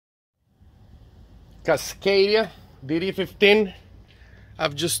Cascadia dd15.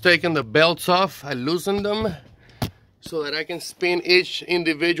 I've just taken the belts off. I loosened them so that I can spin each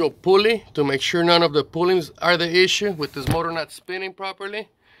individual pulley to make sure none of the pulleys are the issue with this motor not spinning properly.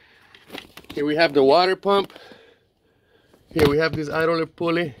 Here we have the water pump. Here we have this idler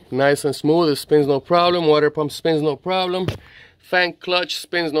pulley, nice and smooth. It spins no problem. Water pump spins no problem. Fan clutch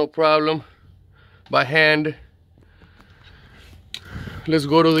spins no problem by hand. Let's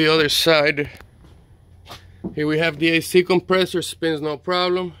go to the other side. Here we have the AC compressor, spins no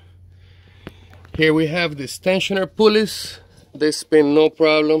problem. Here we have these tensioner pulleys. They spin no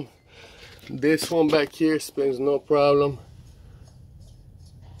problem. This one back here spins no problem.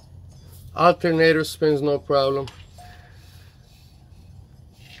 Alternator spins no problem.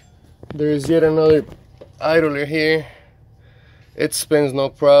 There is yet another idler here. It spins no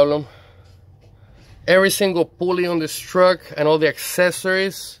problem. Every single pulley on this truck and all the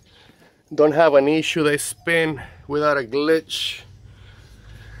accessories don't have an issue. They spin without a glitch.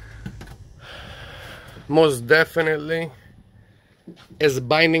 Most definitely is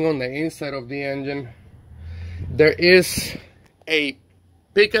binding on the inside of the engine. There is a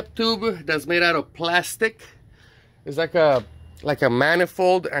pickup tube that's made out of plastic. It's like a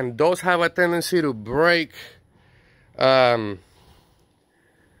manifold, and those have a tendency to break.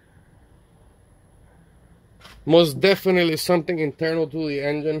 Most definitely something internal to the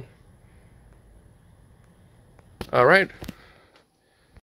engine. All right.